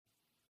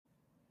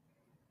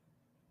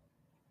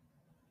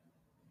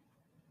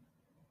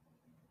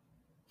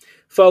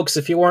Folks,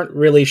 if you weren't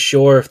really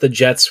sure if the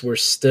Jets were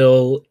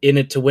still in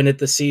it to win it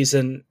this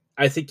season,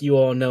 I think you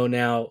all know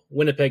now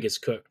Winnipeg is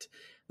cooked.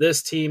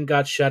 This team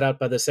got shut out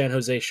by the San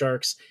Jose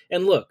Sharks,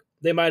 and look,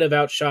 they might have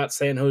outshot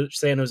San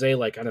Jose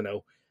like, I don't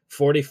know,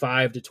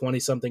 45 to 20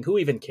 something. Who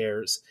even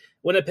cares?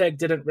 Winnipeg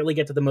didn't really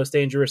get to the most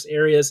dangerous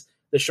areas.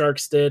 The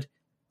Sharks did.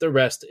 The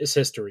rest is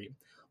history.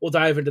 We'll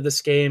dive into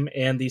this game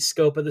and the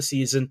scope of the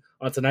season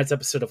on tonight's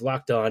episode of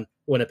Locked On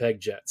Winnipeg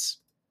Jets.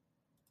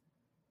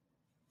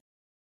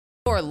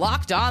 You're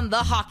Locked On the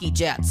Hockey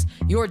Jets,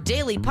 your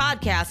daily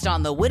podcast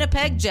on the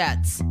Winnipeg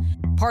Jets.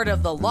 Part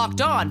of the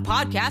Locked On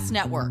Podcast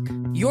Network,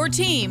 your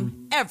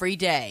team every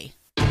day.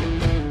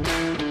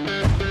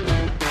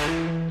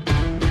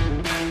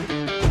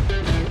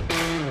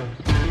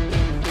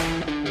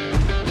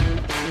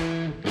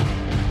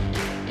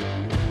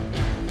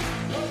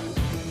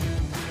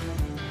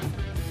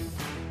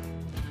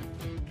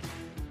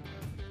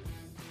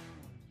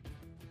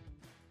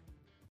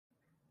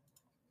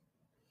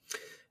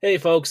 Hey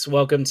folks,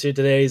 welcome to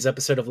today's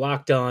episode of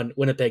Locked On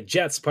Winnipeg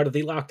Jets, part of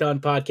the Locked On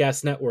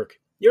Podcast Network,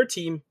 your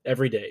team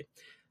every day.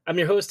 I'm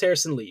your host,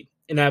 Harrison Lee,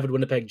 an avid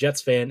Winnipeg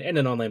Jets fan and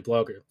an online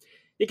blogger.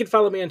 You can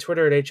follow me on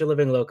Twitter at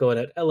HLivingLoco and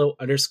at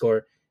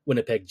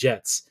LO_Winnipeg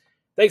Jets.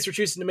 Thanks for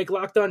choosing to make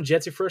Locked On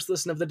Jets your first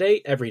listen of the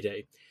day every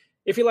day.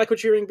 If you like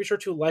what you're hearing, be sure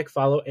to like,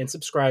 follow, and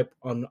subscribe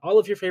on all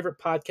of your favorite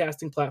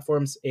podcasting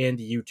platforms and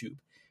YouTube.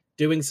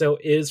 Doing so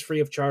is free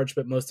of charge,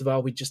 but most of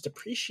all, we just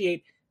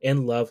appreciate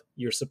and love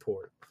your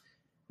support.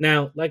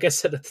 Now, like I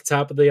said at the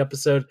top of the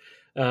episode,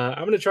 I'm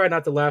going to try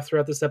not to laugh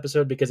throughout this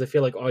episode because I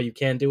feel like all you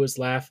can do is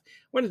laugh. I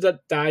wanted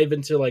to dive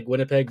into like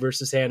Winnipeg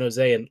versus San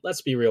Jose, and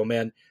let's be real,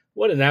 man.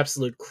 What an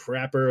absolute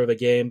crapper of a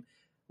game.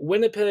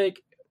 Winnipeg,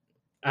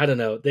 I don't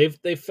know.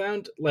 They've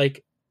found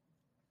like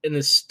an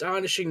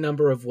astonishing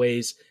number of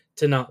ways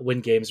to not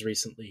win games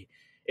recently.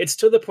 It's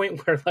to the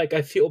point where like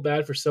I feel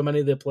bad for so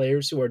many of the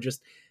players who are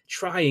just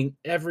trying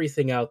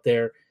everything out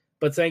there,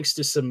 but thanks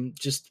to some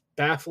just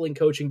baffling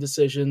coaching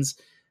decisions,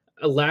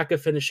 a lack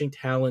of finishing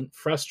talent,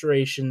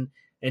 frustration,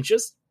 and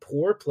just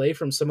poor play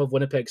from some of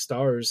Winnipeg's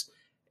stars,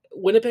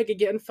 Winnipeg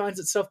again finds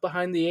itself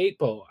behind the eight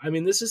ball. I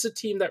mean, this is a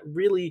team that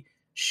really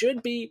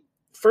should be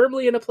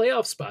firmly in a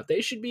playoff spot. They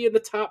should be in the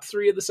top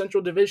three of the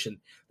Central Division.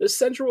 The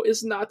Central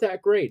is not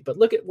that great, but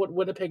look at what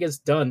Winnipeg has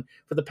done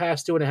for the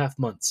past 2.5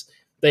 months.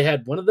 They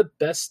had one of the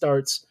best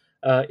starts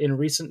in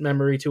recent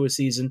memory to a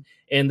season,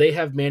 and they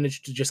have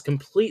managed to just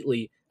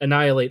completely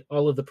annihilate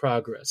all of the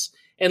progress.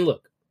 And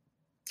look,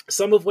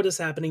 some of what is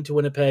happening to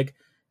Winnipeg,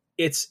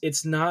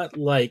 it's not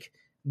like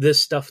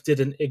this stuff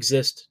didn't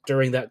exist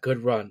during that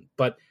good run,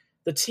 but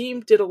the team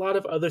did a lot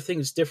of other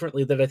things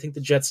differently that I think the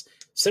Jets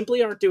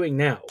simply aren't doing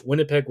now.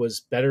 Winnipeg was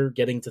better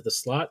getting to the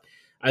slot.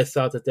 I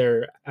thought that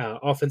their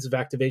offensive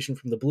activation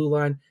from the blue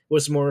line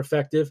was more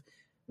effective.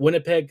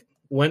 Winnipeg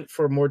went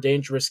for more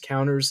dangerous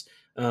counters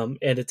and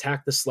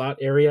attacked the slot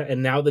area,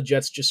 and now the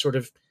Jets just sort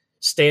of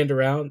stand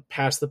around,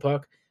 pass the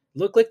puck,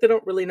 look like they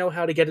don't really know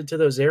how to get into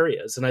those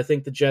areas. And I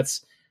think the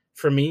Jets,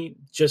 for me,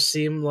 just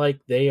seem like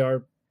they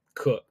are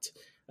cooked.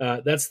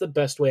 That's the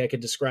best way I could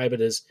describe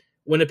it, is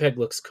Winnipeg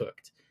looks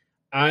cooked.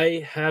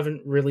 I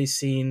haven't really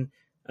seen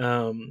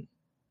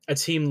a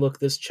team look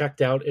this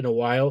checked out in a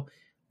while.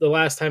 The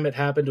last time it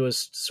happened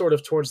was sort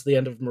of towards the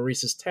end of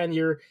Maurice's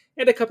tenure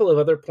and a couple of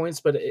other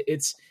points, but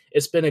it's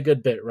been a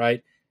good bit,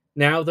 right?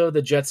 Now, though,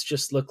 the Jets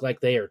just look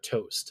like they are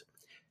toast.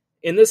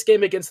 In this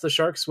game against the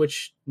Sharks,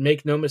 which,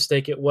 make no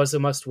mistake, it was a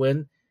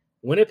must-win,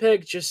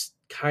 Winnipeg just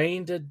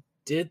kind of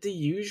did the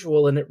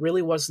usual, and it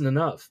really wasn't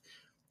enough.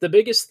 The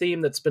biggest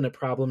theme that's been a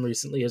problem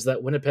recently is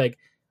that Winnipeg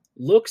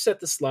looks at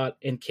the slot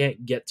and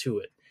can't get to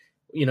it.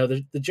 You know,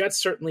 the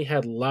Jets certainly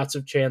had lots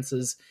of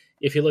chances.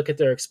 If you look at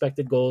their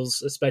expected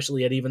goals,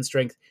 especially at even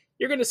strength,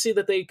 you're going to see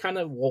that they kind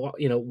of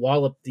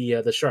wallop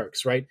the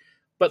Sharks, right?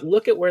 But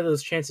look at where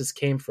those chances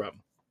came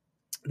from.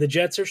 The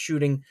Jets are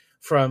shooting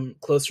from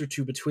closer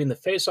to between the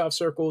face-off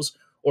circles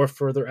or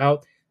further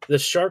out. The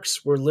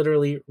Sharks were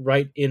literally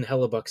right in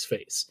Hellebuck's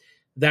face.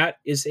 That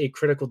is a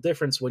critical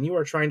difference when you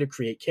are trying to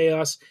create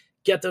chaos,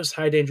 get those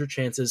high-danger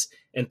chances,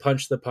 and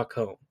punch the puck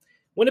home.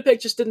 Winnipeg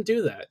just didn't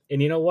do that.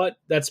 And you know what?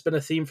 That's been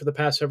a theme for the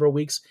past several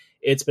weeks.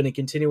 It's been a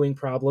continuing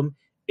problem.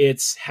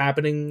 It's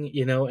happening,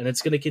 and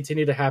it's going to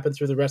continue to happen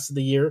through the rest of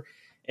the year.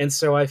 And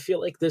so I feel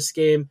like this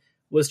game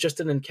was just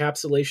an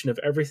encapsulation of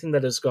everything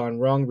that has gone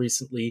wrong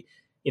recently.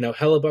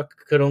 Hellebuck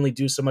could only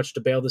do so much to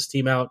bail this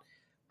team out.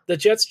 The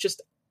Jets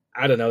just,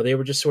 I don't know, they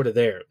were just sort of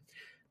there.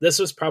 This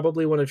was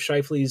probably one of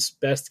Scheifele's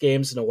best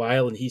games in a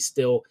while, and he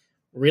still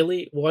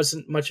really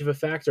wasn't much of a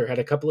factor. Had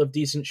a couple of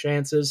decent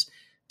chances,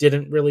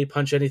 didn't really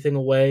punch anything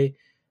away.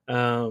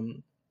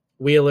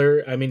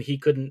 Wheeler, he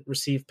couldn't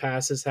receive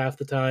passes half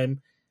the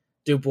time.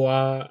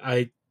 Dubois,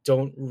 I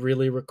don't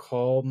really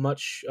recall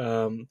much.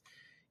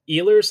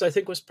 Ehlers, I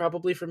think, was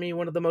probably, for me,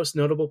 one of the most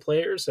notable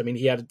players.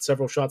 He had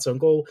several shots on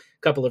goal,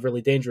 a couple of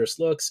really dangerous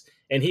looks,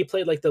 and he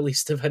played like the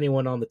least of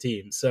anyone on the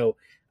team. So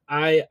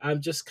I'm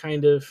just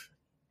kind of,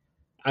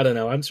 I don't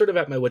know, I'm sort of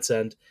at my wit's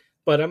end,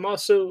 but I'm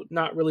also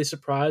not really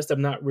surprised.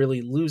 I'm not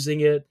really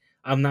losing it.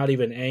 I'm not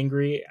even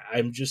angry.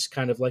 I'm just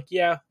kind of like,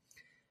 yeah,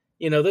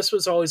 this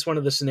was always one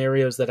of the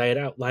scenarios that I had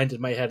outlined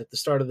in my head at the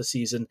start of the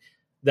season,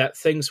 that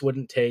things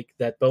wouldn't take,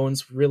 that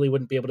Bones really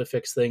wouldn't be able to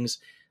fix things,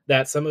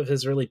 that some of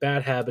his really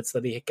bad habits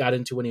that he got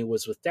into when he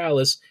was with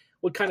Dallas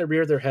would kind of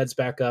rear their heads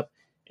back up.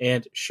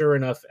 And sure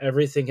enough,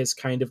 everything has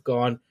kind of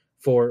gone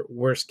for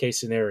worst case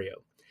scenario.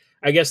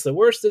 I guess the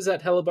worst is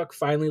that Hellebuck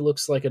finally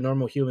looks like a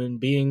normal human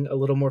being a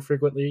little more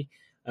frequently.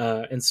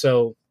 And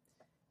so,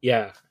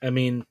 yeah, I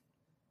mean,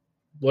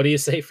 what do you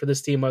say for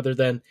this team other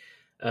than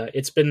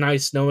it's been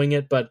nice knowing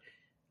it, but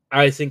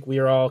I think we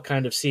are all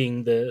kind of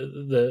seeing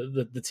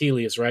the tea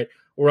leaves, right?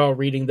 We're all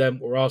reading them.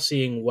 We're all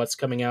seeing what's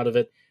coming out of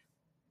it.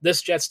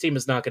 This Jets team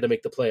is not going to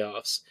make the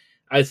playoffs.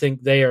 I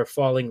think they are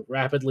falling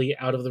rapidly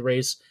out of the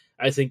race.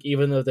 I think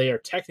even though they are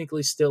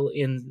technically still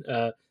in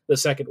the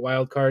second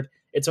wild card,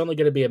 it's only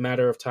going to be a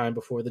matter of time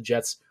before the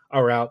Jets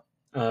are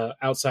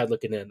outside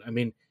looking in. I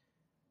mean,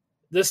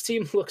 this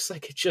team looks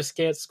like it just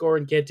can't score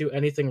and can't do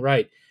anything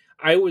right.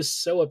 I was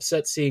so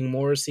upset seeing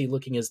Morrissey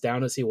looking as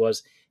down as he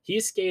was. He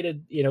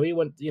skated, he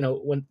went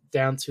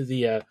down to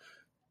the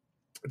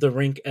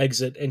rink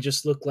exit and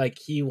just looked like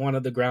he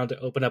wanted the ground to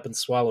open up and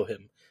swallow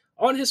him.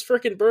 On his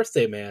frickin'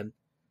 birthday, man.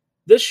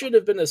 This should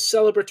have been a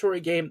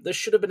celebratory game. This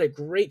should have been a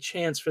great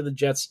chance for the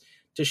Jets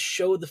to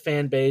show the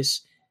fan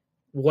base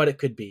what it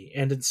could be.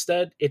 And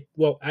instead, it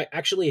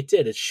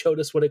did. It showed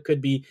us what it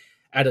could be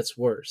at its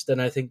worst.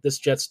 And I think this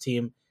Jets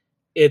team,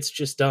 it's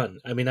just done.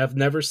 I mean, I've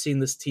never seen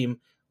this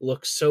team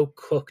look so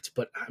cooked,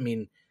 but I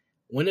mean,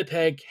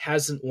 Winnipeg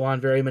hasn't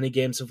won very many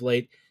games of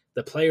late.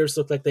 The players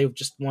look like they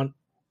just want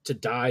to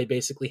die,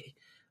 basically.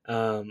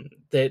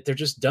 They're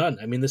just done.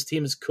 I mean, this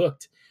team is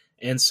cooked.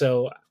 And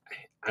so,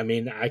 I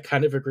mean, I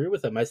kind of agree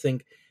with them. I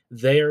think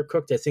they are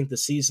cooked. I think the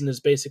season is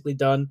basically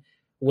done.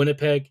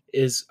 Winnipeg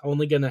is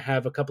only going to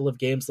have a couple of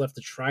games left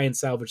to try and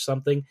salvage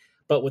something.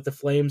 But with the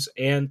Flames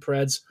and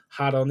Preds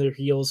hot on their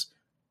heels,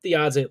 the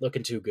odds ain't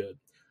looking too good.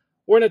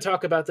 We're going to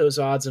talk about those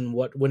odds and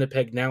what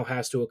Winnipeg now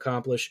has to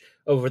accomplish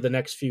over the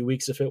next few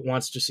weeks if it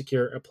wants to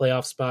secure a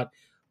playoff spot.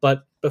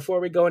 But before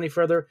we go any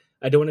further,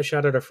 I do want to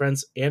shout out our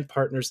friends and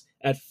partners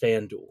at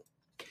FanDuel.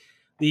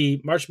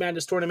 The March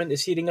Madness tournament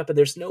is heating up, and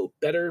there's no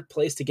better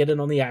place to get in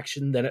on the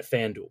action than at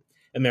FanDuel,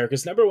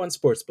 America's #1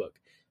 sportsbook.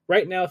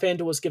 Right now,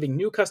 FanDuel is giving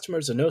new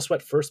customers a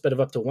no-sweat first bet of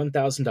up to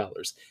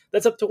 $1,000.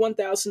 That's up to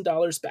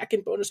 $1,000 back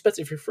in bonus bets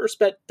if your first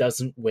bet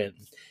doesn't win.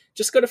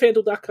 Just go to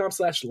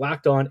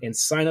FanDuel.com/lockedon and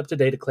sign up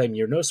today to claim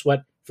your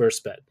no-sweat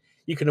first bet.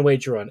 You can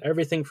wager on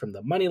everything from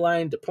the money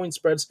line to point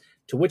spreads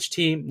to which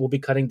team will be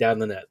cutting down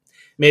the net.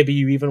 Maybe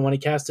you even want to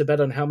cast a bet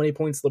on how many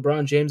points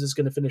LeBron James is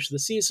going to finish the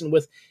season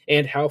with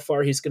and how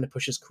far he's going to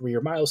push his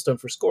career milestone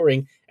for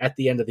scoring at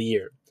the end of the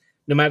year.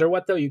 No matter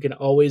what, though, you can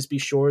always be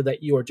sure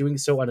that you are doing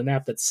so on an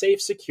app that's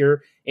safe,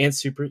 secure, and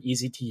super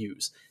easy to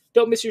use.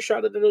 Don't miss your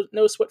shot at a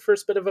no-sweat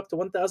first bet of up to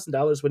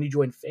 $1,000 when you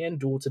join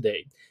FanDuel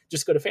today.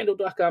 Just go to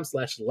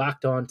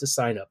FanDuel.com/lockedon to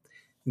sign up.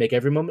 Make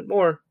every moment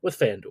more with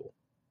FanDuel.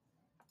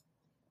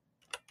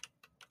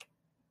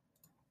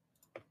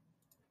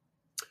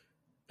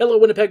 Hello,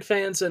 Winnipeg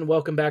fans, and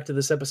welcome back to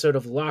this episode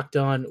of Locked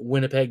On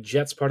Winnipeg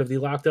Jets, part of the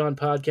Locked On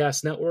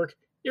Podcast Network,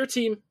 your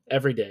team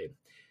every day.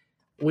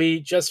 We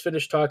just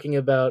finished talking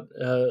about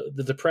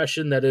the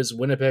depression that is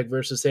Winnipeg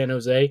versus San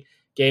Jose.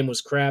 Game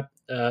was crap.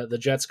 The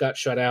Jets got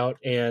shut out,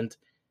 and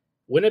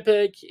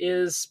Winnipeg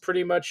is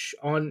pretty much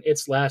on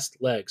its last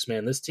legs,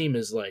 man. This team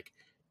is like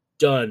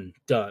done.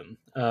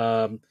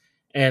 And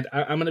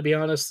I'm going to be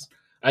honest,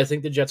 I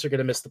think the Jets are going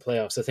to miss the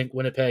playoffs. I think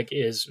Winnipeg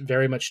is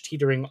very much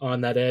teetering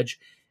on that edge,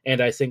 and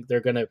I think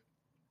they're going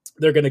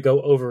to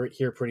go over it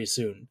here pretty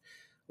soon.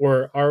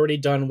 We're already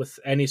done with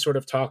any sort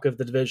of talk of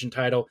the division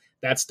title.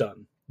 That's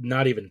done.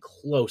 Not even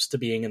close to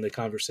being in the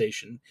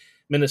conversation.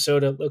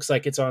 Minnesota looks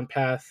like it's on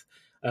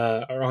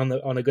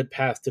a good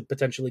path to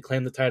potentially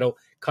claim the title.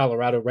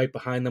 Colorado right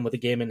behind them with a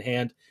game in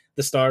hand.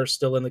 The Stars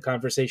still in the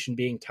conversation,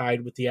 being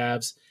tied with the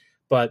Avs.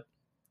 But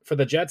for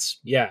the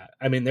Jets, yeah,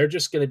 I mean, they're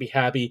just going to be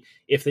happy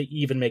if they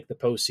even make the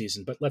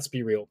postseason. But let's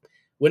be real.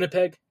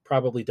 Winnipeg,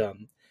 probably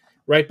done.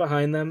 Right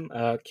behind them,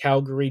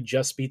 Calgary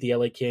just beat the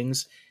LA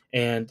Kings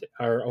and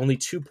are only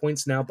 2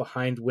 points now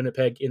behind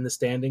Winnipeg in the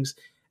standings.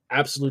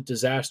 Absolute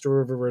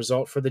disaster of a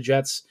result for the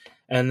Jets.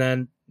 And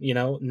then,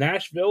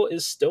 Nashville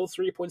is still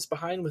 3 points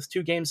behind with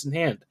 2 games in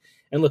hand.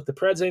 And look, the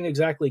Preds ain't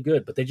exactly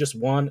good, but they just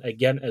won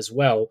again as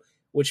well,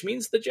 which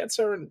means the Jets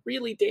are in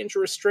really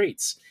dangerous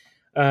straits.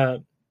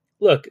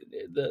 Look,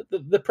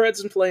 the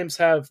Preds and Flames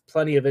have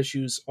plenty of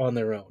issues on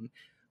their own.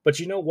 But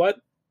you know what?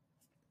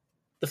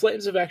 The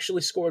Flames have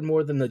actually scored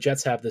more than the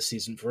Jets have this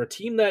season. For a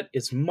team that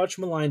is much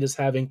maligned as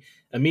having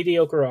a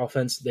mediocre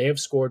offense, they have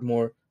scored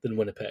more than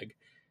Winnipeg.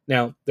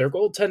 Now, their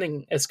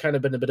goaltending has kind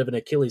of been a bit of an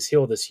Achilles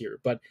heel this year,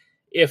 but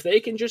if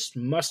they can just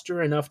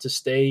muster enough to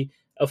stay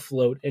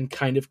afloat and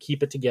kind of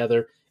keep it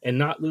together and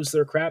not lose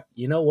their crap,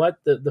 you know what?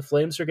 The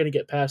Flames are going to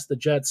get past the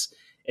Jets,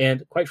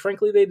 and quite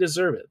frankly, they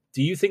deserve it.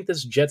 Do you think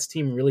this Jets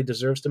team really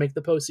deserves to make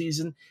the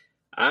postseason?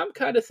 I'm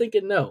kind of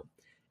thinking no.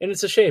 And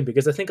it's a shame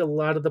because I think a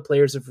lot of the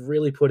players have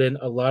really put in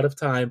a lot of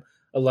time,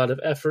 a lot of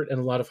effort and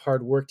a lot of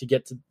hard work to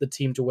get the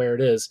team to where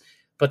it is.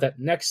 But that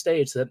next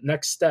stage, that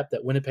next step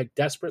that Winnipeg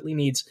desperately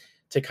needs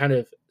to kind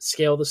of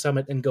scale the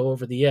summit and go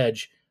over the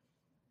edge,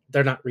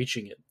 they're not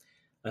reaching it.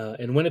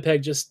 And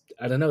Winnipeg just,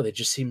 I don't know, they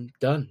just seem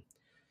done.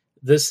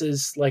 This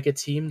is like a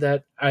team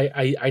that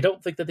I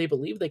don't think that they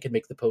believe they can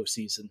make the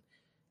postseason.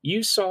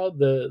 You saw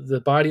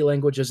the body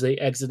language as they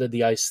exited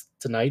the ice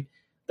tonight.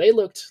 They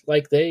looked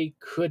like they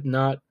could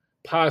not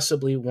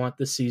possibly want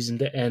the season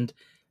to end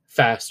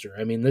faster.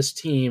 I mean, this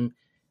team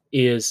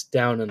is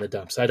down in the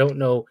dumps. I don't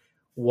know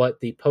what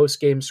the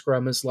post-game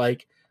scrum is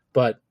like,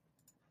 but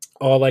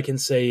all I can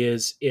say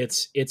is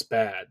it's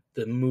bad.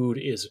 The mood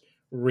is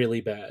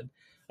really bad.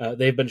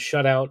 They've been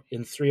shut out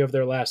in 3 of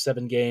their last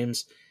 7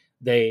 games.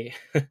 They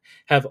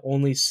have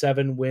only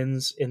 7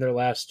 wins in their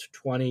last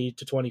 20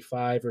 to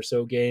 25 or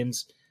so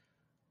games.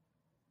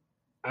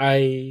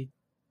 I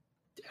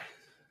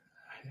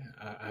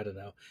don't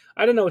know.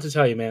 I don't know what to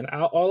tell you, man.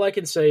 All I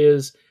can say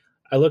is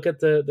I look at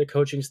the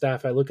coaching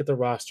staff, I look at the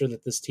roster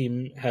that this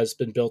team has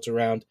been built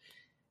around,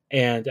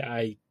 and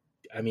I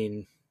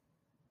mean,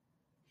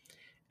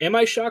 am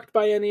I shocked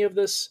by any of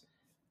this?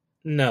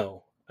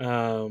 No.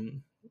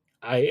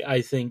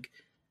 I think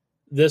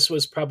this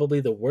was probably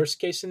the worst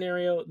case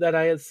scenario that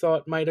I had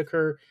thought might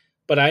occur,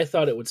 but I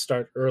thought it would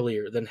start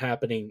earlier than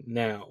happening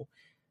now.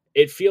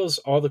 It feels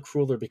all the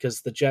crueler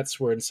because the Jets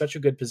were in such a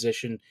good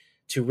position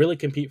to really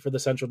compete for the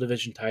Central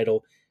Division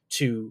title,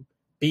 to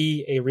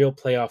be a real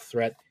playoff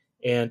threat,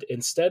 and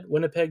instead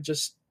Winnipeg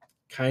just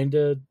kind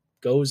of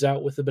goes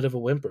out with a bit of a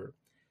whimper.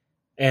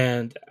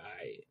 And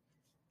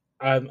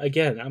I'm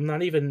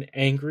not even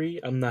angry.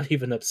 I'm not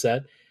even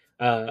upset.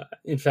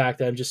 In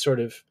fact, I'm just sort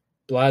of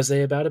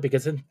blasé about it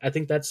because I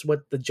think that's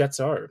what the Jets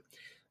are.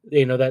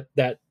 You know,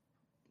 that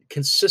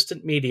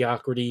consistent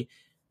mediocrity,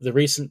 the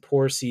recent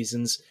poor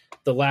seasons,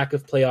 the lack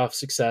of playoff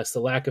success,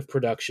 the lack of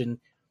production,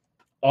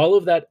 all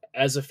of that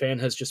as a fan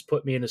has just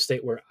put me in a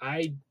state where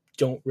I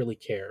don't really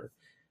care.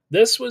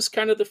 This was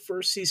kind of the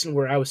first season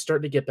where I was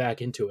starting to get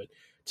back into it,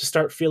 to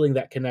start feeling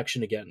that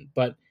connection again.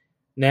 But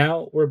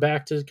now we're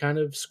back to kind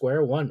of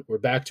square one. We're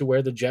back to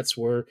where the Jets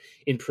were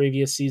in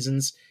previous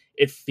seasons.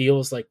 It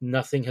feels like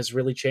nothing has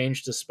really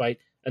changed despite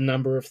a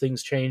number of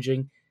things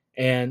changing.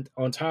 And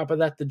on top of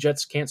that, the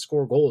Jets can't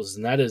score goals.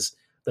 And that is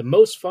the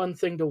most fun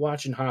thing to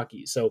watch in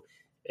hockey. So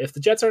if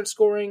the Jets aren't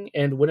scoring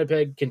and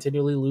Winnipeg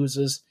continually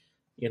loses,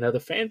 the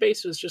fan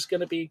base is just going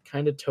to be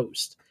kind of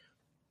toast.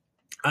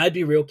 I'd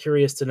be real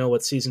curious to know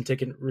what season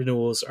ticket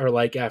renewals are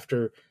like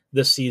after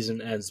this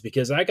season ends,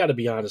 because I got to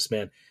be honest,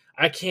 man,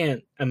 I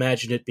can't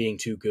imagine it being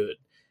too good.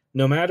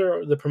 No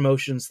matter the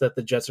promotions that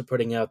the Jets are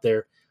putting out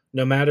there,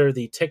 no matter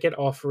the ticket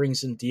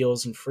offerings and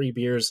deals and free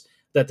beers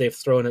that they've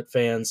thrown at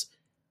fans,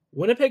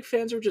 Winnipeg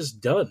fans are just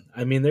done.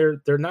 I mean,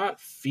 they're not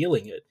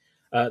feeling it.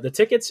 The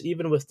tickets,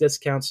 even with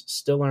discounts,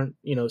 still aren't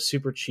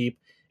super cheap.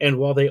 And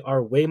while they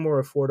are way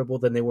more affordable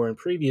than they were in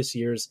previous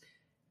years,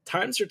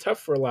 times are tough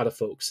for a lot of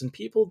folks, and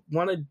people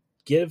want to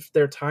give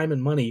their time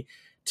and money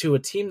to a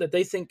team that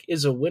they think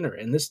is a winner.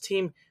 And this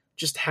team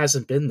just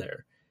hasn't been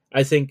there.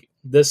 I think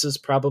this is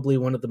probably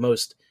one of the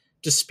most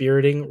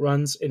dispiriting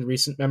runs in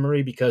recent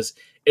memory, because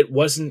it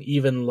wasn't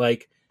even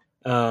like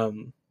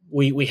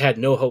we had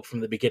no hope from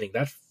the beginning.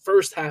 That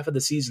first half of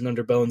the season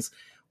under Bones,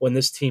 when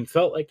this team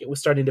felt like it was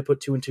starting to put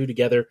 2 and 2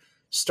 together,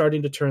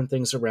 starting to turn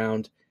things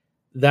around,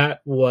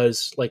 that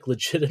was like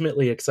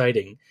legitimately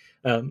exciting.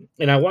 And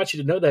I want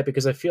you to know that,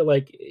 because I feel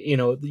like,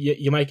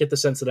 you might get the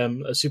sense that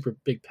I'm a super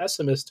big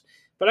pessimist,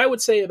 but I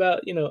would say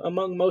about,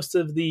 among most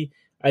of the,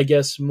 I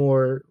guess,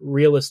 more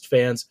realist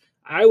fans,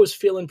 I was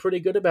feeling pretty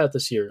good about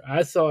this year.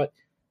 I thought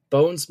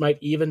Bones might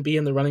even be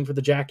in the running for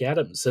the Jack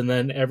Adams, and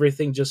then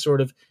everything just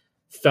sort of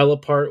fell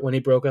apart when he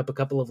broke up a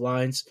couple of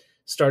lines,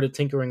 started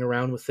tinkering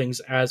around with things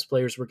as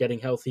players were getting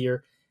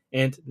healthier,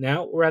 and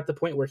now we're at the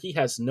point where he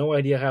has no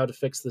idea how to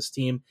fix this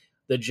team.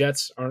 The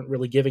Jets aren't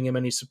really giving him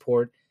any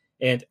support,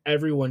 and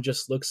everyone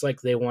just looks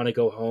like they want to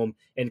go home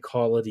and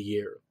call it a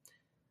year.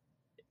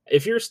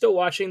 If you're still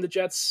watching the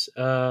Jets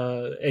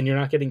and you're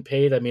not getting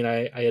paid, I mean,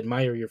 I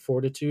admire your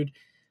fortitude.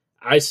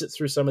 I sit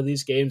through some of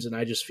these games and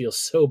I just feel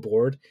so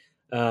bored.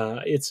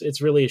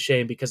 It's really a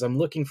shame, because I'm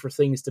looking for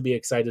things to be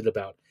excited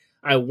about.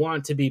 I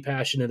want to be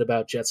passionate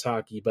about Jets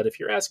hockey, but if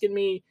you're asking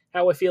me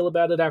how I feel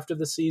about it after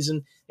the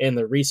season and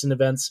the recent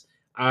events,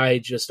 I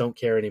just don't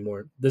care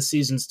anymore. This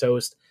season's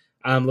toast.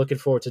 I'm looking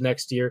forward to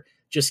next year.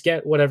 Just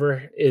get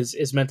whatever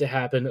is meant to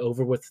happen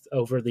over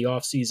the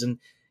offseason.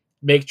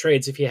 Make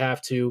trades if you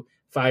have to.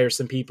 Fire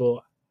some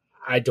people.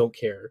 I don't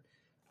care.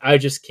 I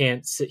just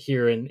can't sit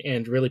here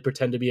and really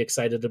pretend to be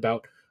excited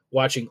about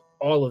watching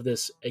all of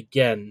this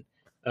again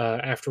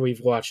after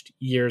we've watched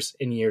years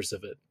and years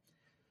of it.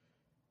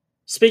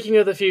 Speaking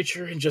of the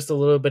future, in just a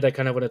little bit, I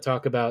kind of want to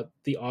talk about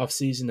the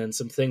offseason and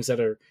some things that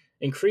are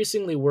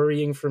increasingly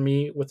worrying for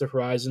me with the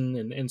horizon,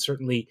 and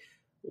certainly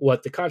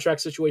what the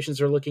contract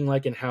situations are looking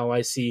like and how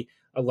I see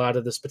a lot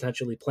of this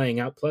potentially playing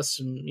out, plus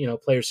some,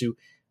 players who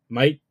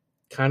might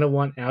kind of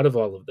want out of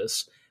all of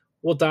this.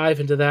 We'll dive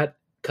into that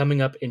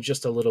coming up in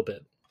just a little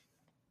bit.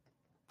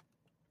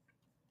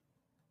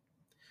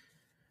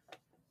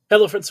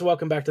 Hello, friends, and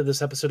welcome back to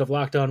this episode of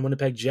Locked On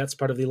Winnipeg Jets,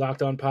 part of the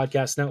Locked On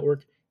Podcast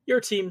Network, your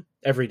team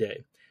every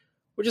day.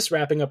 We're just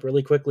wrapping up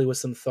really quickly with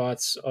some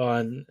thoughts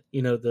on,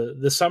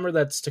 the summer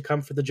that's to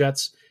come for the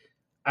Jets.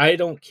 I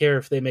don't care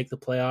if they make the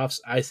playoffs.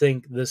 I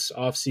think this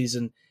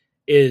offseason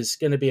is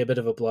going to be a bit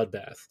of a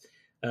bloodbath.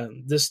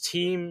 This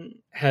team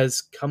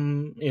has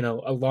come,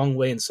 a long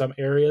way in some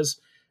areas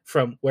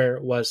from where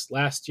it was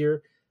last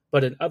year,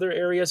 but in other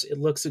areas, it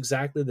looks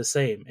exactly the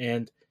same.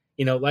 And,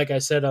 like I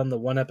said on the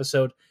one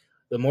episode,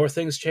 the more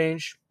things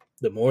change,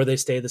 the more they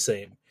stay the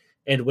same.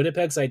 And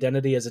Winnipeg's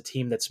identity as a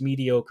team that's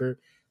mediocre,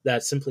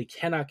 that simply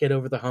cannot get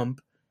over the hump,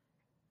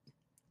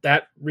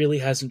 that really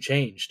hasn't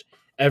changed.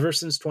 Ever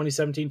since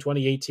 2017,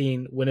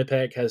 2018,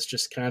 Winnipeg has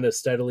just kind of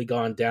steadily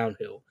gone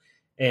downhill.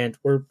 And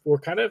we're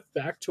kind of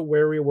back to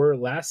where we were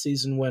last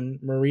season when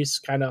Maurice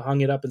kind of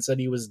hung it up and said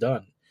he was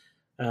done.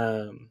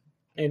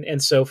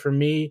 And so for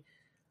me,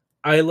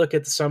 I look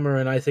at the summer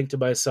and I think to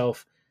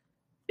myself,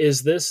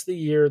 is this the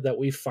year that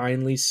we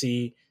finally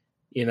see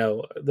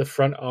the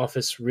front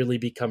office really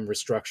become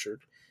restructured?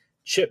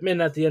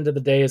 Chipman, at the end of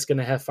the day, is going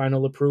to have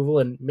final approval,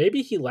 and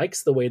maybe he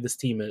likes the way this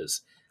team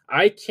is.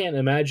 I can't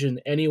imagine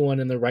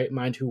anyone in their right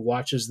mind who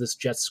watches this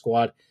Jets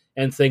squad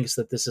and thinks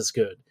that this is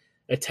good.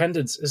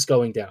 Attendance is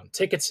going down.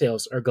 Ticket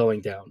sales are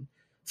going down.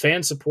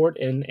 Fan support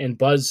and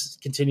buzz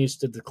continues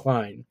to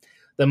decline.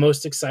 The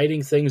most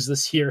exciting things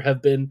this year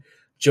have been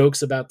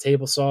jokes about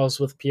table saws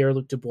with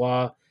Pierre-Luc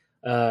Dubois,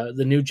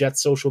 the new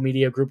Jets social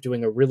media group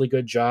doing a really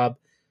good job,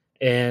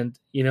 and,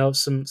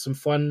 some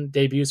fun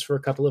debuts for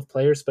a couple of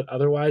players. But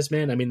otherwise,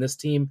 man, I mean, this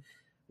team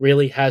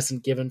really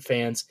hasn't given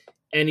fans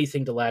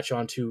anything to latch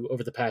onto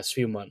over the past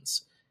few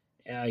months.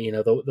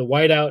 The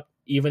whiteout,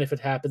 even if it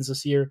happens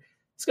this year,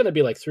 it's going to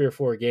be like 3 or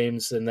 4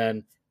 games and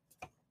then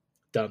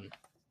done.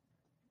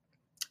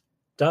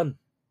 Done.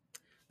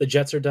 The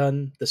Jets are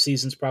done. The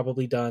season's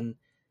probably done.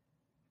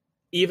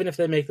 Even if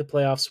they make the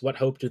playoffs, what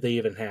hope do they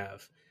even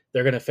have?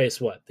 They're going to face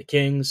what? The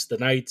Kings, the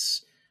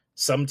Knights,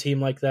 some team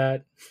like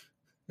that.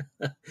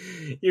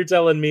 You're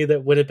telling me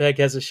that Winnipeg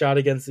has a shot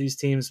against these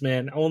teams,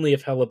 man? Only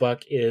if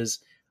Hellebuck is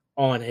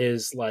on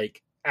his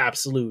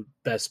absolute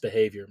best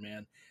behavior,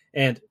 man.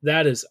 And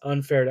that is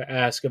unfair to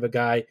ask of a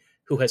guy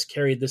who has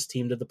carried this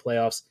team to the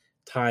playoffs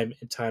time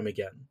and time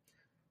again.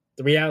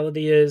 The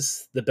reality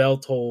is the bell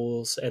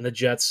tolls and the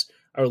Jets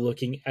are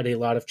looking at a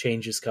lot of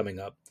changes coming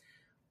up.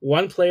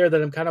 One player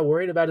that I'm kind of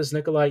worried about is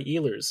Nikolai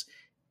Ehlers.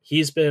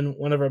 He's been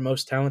one of our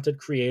most talented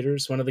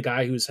creators, one of the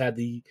guys who's had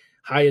the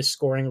highest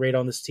scoring rate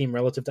on this team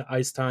relative to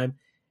ice time,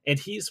 and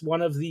he's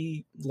one of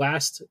the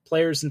last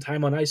players in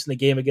time on ice in the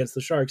game against the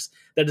Sharks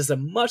that is a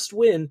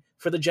must-win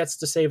for the Jets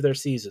to save their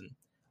season.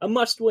 A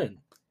must-win.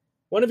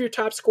 One of your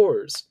top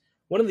scorers.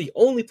 One of the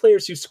only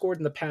players who scored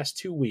in the past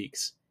 2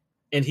 weeks,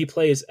 and he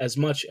plays as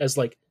much as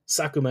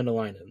Saku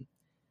Maenalainen.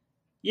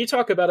 You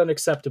talk about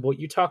unacceptable.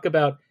 You talk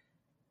about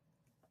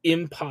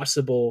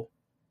impossible.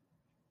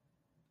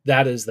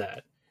 That is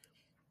that.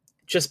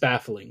 Just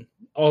baffling.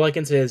 All I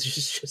can say is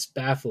just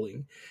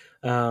baffling.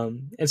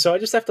 And so I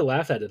just have to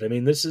laugh at it. I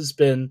mean, this has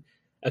been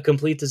a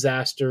complete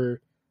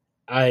disaster.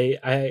 I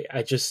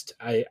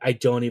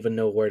don't even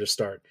know where to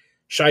start.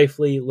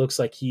 Scheifele looks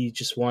like he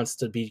just wants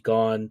to be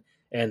gone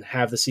and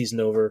have the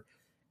season over.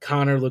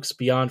 Connor looks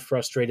beyond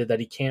frustrated that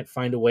he can't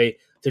find a way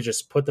to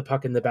just put the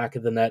puck in the back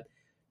of the net.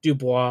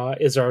 Dubois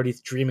is already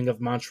dreaming of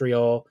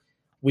Montreal.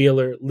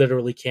 Wheeler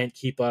literally can't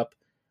keep up.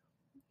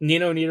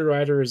 Nino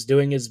Niederreiter is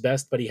doing his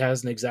best, but he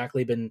hasn't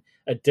exactly been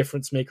a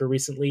difference maker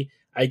recently.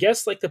 I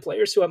guess the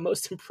players who I'm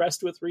most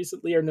impressed with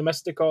recently are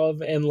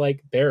Nemestikov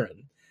and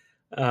Barron.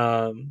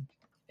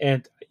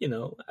 And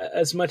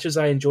as much as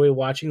I enjoy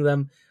watching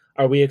them,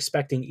 are we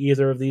expecting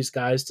either of these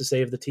guys to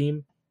save the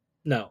team?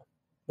 No,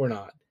 we're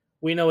not.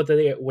 We know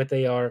what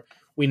they are.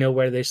 We know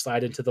where they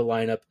slide into the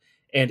lineup,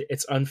 and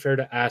it's unfair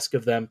to ask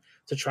of them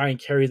to try and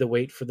carry the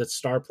weight for the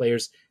star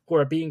players who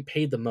are being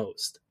paid the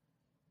most.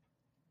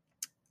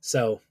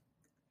 So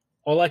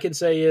all I can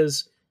say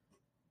is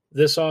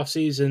this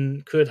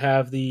offseason could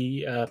have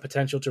the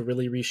potential to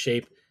really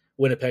reshape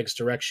Winnipeg's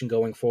direction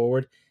going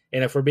forward.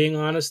 And if we're being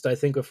honest, I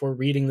think if we're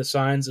reading the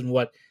signs and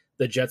what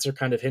the Jets are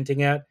kind of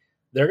hinting at,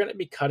 they're going to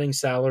be cutting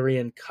salary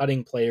and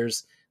cutting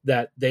players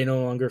that they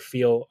no longer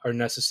feel are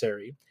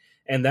necessary.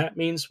 And that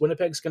means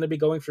Winnipeg's going to be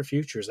going for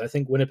futures. I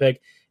think Winnipeg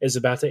is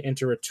about to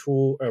enter a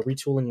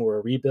retooling or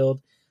a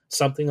rebuild,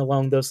 something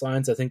along those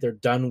lines. I think they're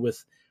done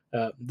with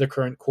the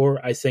current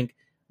core. I think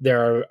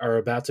there are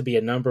about to be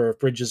a number of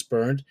bridges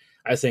burned.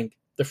 I think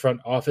the front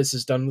office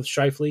is done with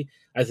Scheifele.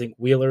 I think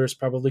Wheeler is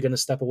probably going to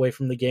step away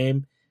from the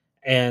game.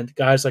 And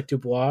guys like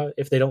Dubois,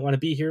 if they don't want to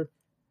be here,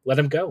 let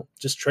them go.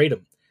 Just trade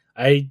them.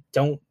 I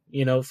don't,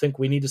 think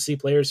we need to see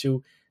players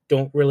who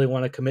don't really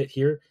want to commit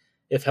here.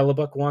 If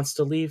Hellebuck wants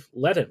to leave,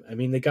 let him. I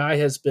mean, the guy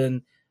has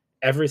been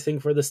everything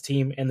for this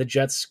team, and the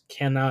Jets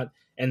cannot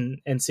and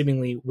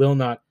seemingly will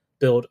not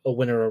build a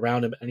winner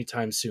around him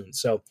anytime soon.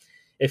 So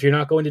if you're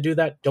not going to do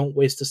that, don't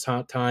waste his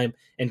time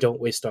and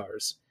don't waste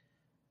ours.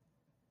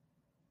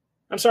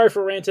 I'm sorry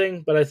for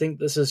ranting, but I think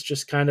this is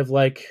just kind of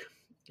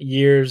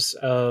years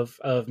of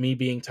me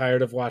being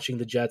tired of watching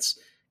the Jets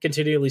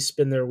continually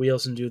spin their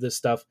wheels and do this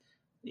stuff,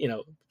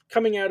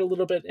 coming out a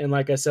little bit. And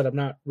like I said, I'm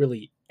not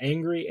really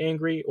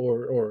angry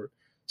or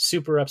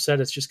super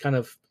upset. It's just kind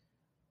of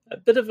a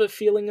bit of a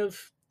feeling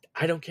of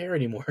I don't care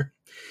anymore.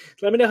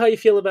 Let me know how you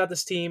feel about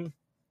this team,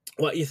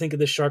 what you think of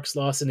the Sharks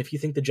loss, and if you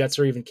think the Jets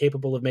are even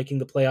capable of making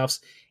the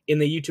playoffs in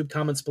the YouTube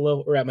comments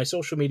below or at my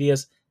social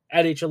medias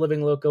at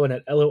HLivingLoco and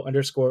at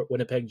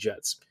LO_Winnipeg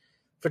Jets.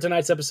 For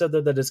tonight's episode,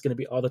 though, that is going to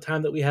be all the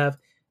time that we have.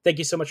 Thank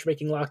you so much for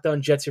making Locked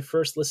On Jets your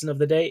first listen of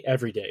the day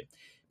every day.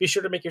 Be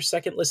sure to make your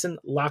second listen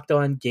Locked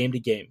On Game to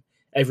Game.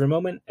 Every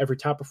moment, every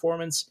top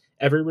performance,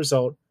 every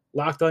result,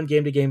 Locked On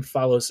Game to Game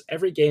follows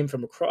every game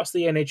from across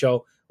the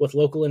NHL with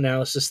local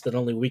analysis that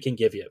only we can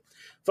give you.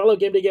 Follow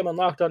Game to Game on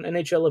Locked On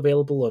NHL,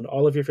 available on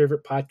all of your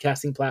favorite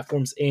podcasting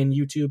platforms and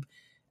YouTube.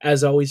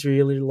 As always, we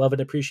really love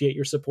and appreciate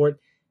your support.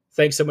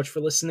 Thanks so much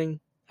for listening.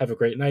 Have a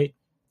great night,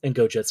 and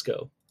go Jets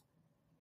go.